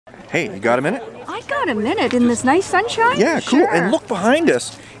Hey, you got a minute? I got a minute in this nice sunshine? Yeah, cool. Sure. And look behind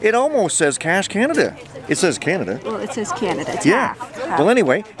us. It almost says Cache Canada. It says Canada. Well, it says Canada. It's Yeah. half. Well,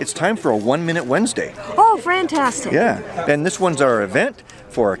 anyway, it's time for a 1 Minute Wednesday. Oh, fantastic. Yeah. And this one's our event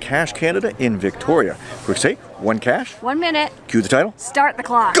for Cache Canada in Victoria. Quick say, one cache. 1 minute. Cue the title. Start the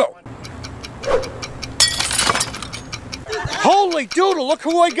clock. Go! Holy doodle, look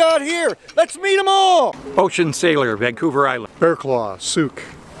who I got here! Let's meet them all! Ocean Sailor, Vancouver Island. Bear Claw, Souk.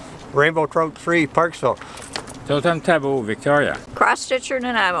 Rainbow Trout Free, Parksville. Totem Taboo, Victoria. Cross Stitcher,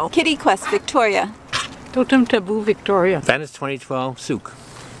 Nanaimo. Kitty Quest, Victoria. Totem Taboo, Victoria. Venice 2012, Souk.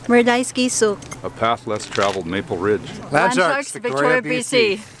 Merdaiski, Souk. A path less traveled, Maple Ridge. Landsharkz, Victoria,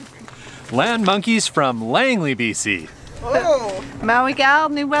 BC. LANMonkeys from Langley, BC. Oh! Maui Gal,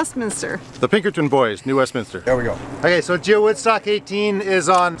 New Westminster. The Pinkerton Boys, New Westminster. There we go. Okay, so Geo Woodstock 18 is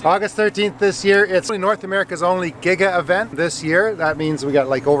on August 13th this year. It's North America's only Giga event this year. That means we got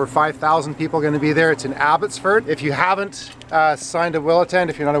like over 5,000 people going to be there. It's in Abbotsford. If you haven't signed a will attend,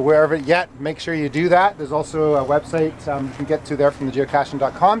 if you're not aware of it yet, make sure you do that. There's also a website you can get to there from the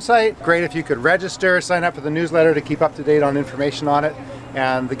geocaching.com site. Great if you could register, sign up for the newsletter to keep up to date on information on it.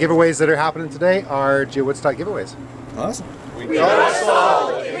 And the giveaways that are happening today are Geo Woodstock giveaways. Awesome. We got us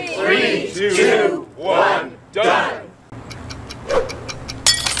all. 3, 2, 1, done.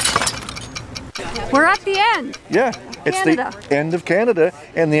 We're at the end. Yeah, it's Canada. the end of Canada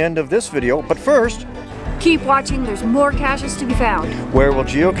and the end of this video. But first, Keep watching. There's more caches to be found. where will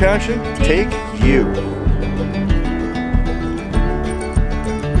geocaching take you?